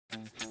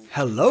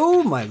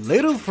Hello, my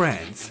little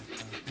friends!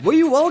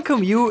 We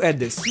welcome you at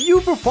the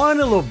super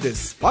final of the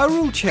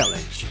Spiral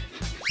Challenge.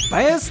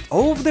 Best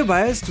of the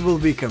best will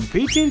be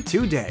competing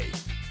today.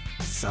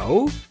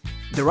 So,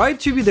 the right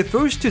to be the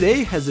first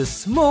today has a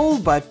small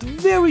but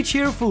very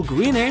cheerful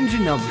green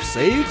engine number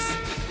 6,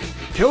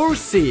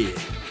 Percy.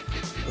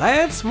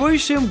 Let's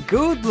wish him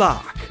good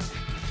luck.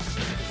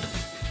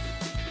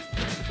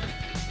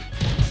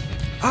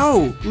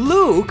 Oh,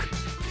 look!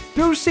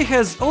 Percy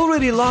has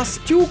already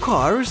lost 2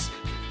 cars.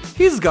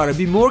 He's gotta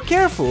be more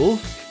careful.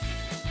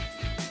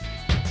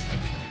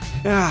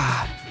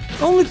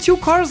 Only 2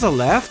 cars are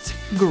left,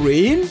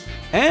 green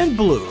and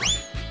blue.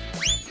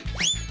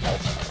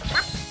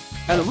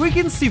 And we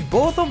can see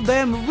both of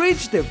them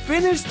reach the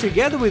finish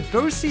together with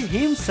Percy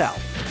himself.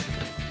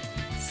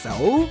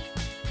 So,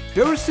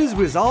 Percy's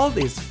result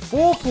is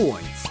 4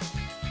 points.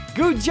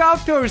 Good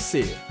job,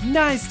 Percy!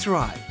 Nice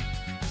try!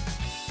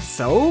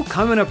 So,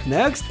 coming up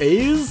next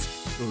is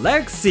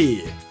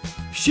Lexi.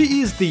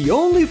 She is the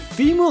only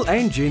female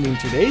engine in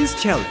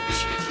today's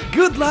challenge.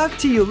 Good luck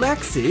to you,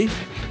 Lexi!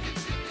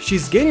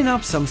 She's getting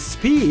up some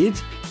speed,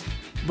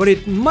 but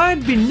it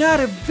might be not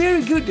a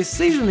very good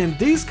decision in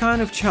this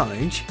kind of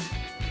challenge.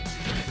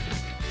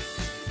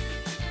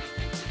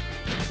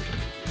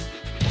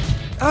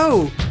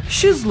 Oh,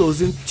 she's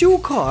losing 2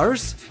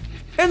 cars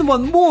and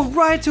 1 more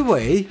right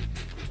away.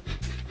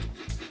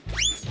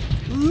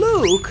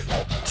 Look!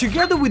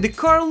 Together with the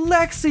car,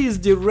 Lexi is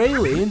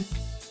derailing.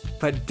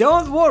 But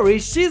don't worry,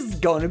 she's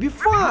gonna be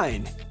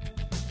fine.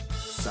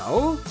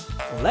 So,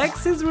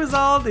 Lexi's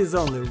result is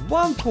only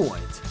 1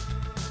 point.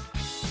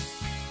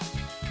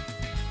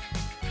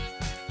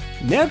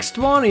 Next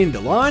one in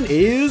the line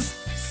is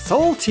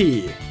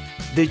Salty,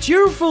 the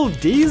cheerful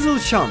diesel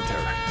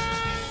shunter.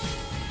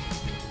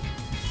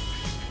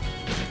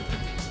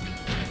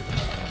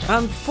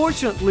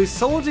 Unfortunately,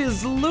 Salty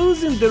is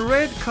losing the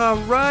red car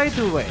right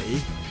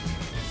away,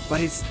 but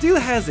it still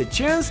has a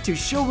chance to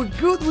show a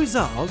good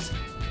result.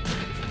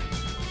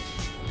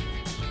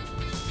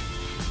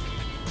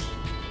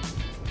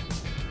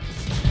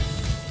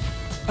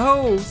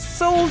 Oh,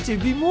 Salty,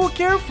 be more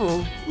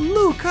careful!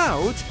 Look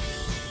out!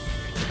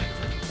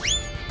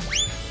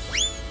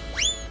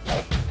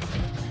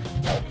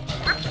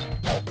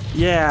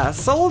 Yeah,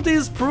 Salty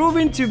is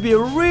proving to be a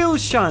real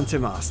shanty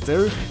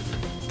master.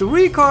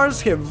 3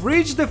 cars have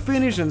reached the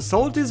finish and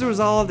Salty's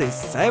result is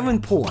 7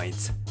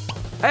 points.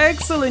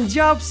 Excellent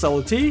job,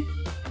 Salty!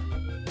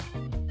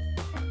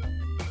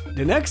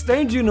 The next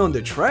engine on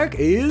the track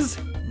is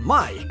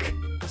Mike.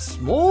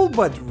 Small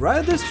but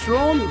rather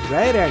strong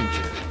red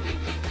engine.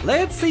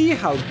 Let's see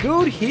how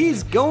good he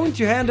is going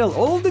to handle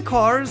all the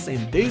cars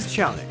in this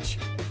challenge.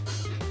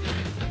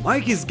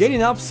 Mike is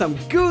getting up some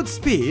good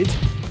speed.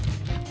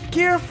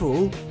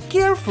 Careful,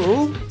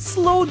 careful,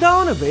 slow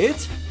down a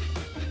bit.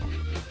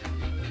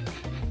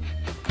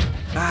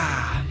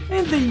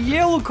 And the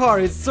yellow car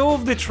is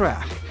off the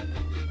track.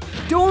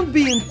 Don't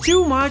be in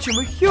too much of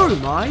a hurry,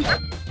 Mike.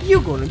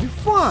 You're gonna be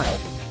fine.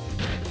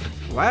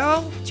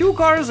 Well, 2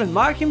 cars and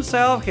Mike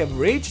himself have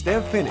reached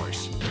their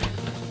finish.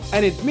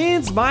 And it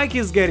means Mike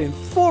is getting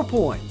 4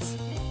 points.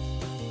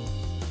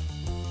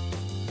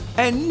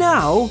 And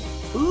now,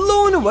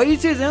 long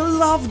awaited and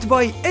loved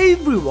by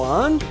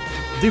everyone,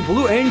 the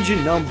blue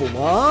engine number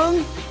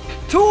 1,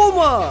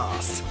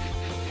 Thomas!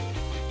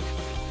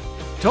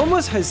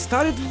 Thomas has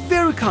started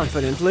very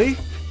confidently,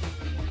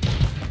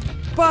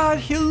 but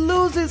he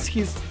loses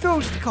his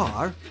first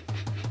car.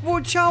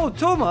 Watch out,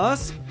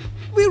 Thomas!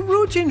 We're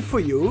rooting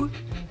for you!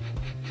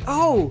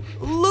 Oh,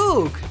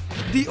 look!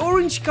 The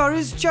orange car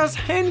is just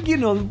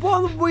hanging on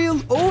 1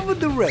 wheel over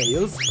the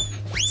rails.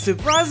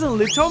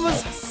 Surprisingly,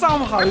 Thomas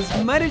somehow is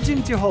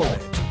managing to hold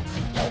it.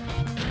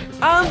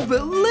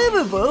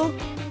 Unbelievable!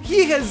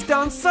 He has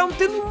done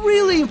something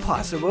really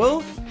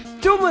impossible.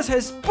 Thomas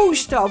has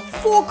pushed up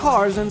 4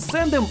 cars and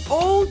sent them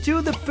all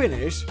to the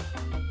finish.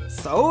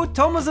 So,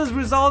 Thomas's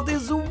result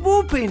is a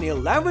whopping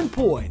 11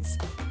 points.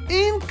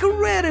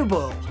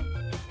 Incredible!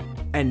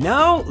 And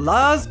now,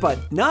 last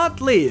but not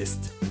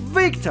least,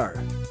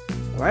 Victor.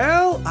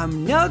 Well,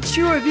 I'm not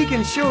sure if he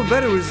can show a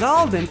better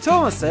result than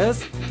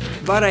Thomas's,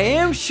 but I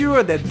am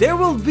sure that there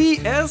will be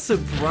a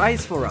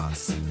surprise for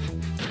us.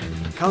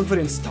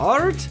 Confident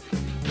start?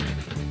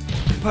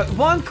 But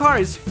 1 car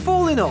is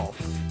falling off.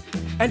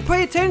 And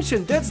pay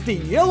attention, that's the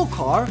yellow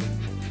car,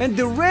 and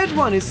the red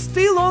one is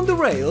still on the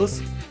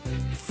rails.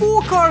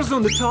 4 cars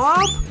on the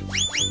top,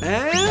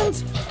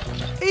 and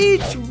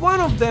each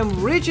one of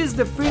them reaches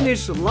the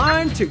finish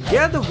line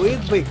together with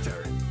Victor.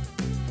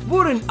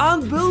 What an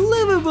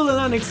unbelievable and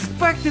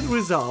unexpected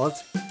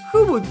result!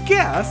 Who would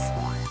guess?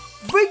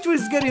 Victor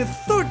is getting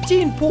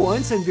 13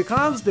 points and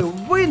becomes the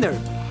winner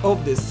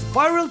of the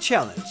Spiral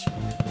Challenge.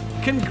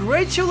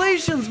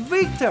 Congratulations,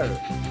 Victor!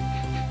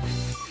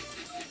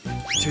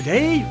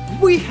 Today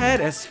we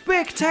had a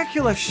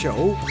spectacular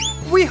show.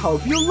 We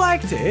hope you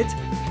liked it.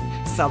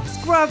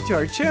 Subscribe to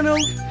our channel,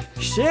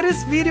 share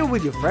this video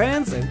with your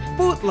friends and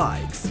put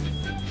likes.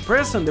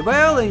 Press on the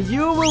bell and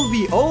you will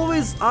be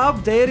always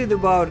updated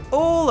about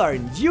all our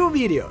new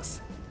videos.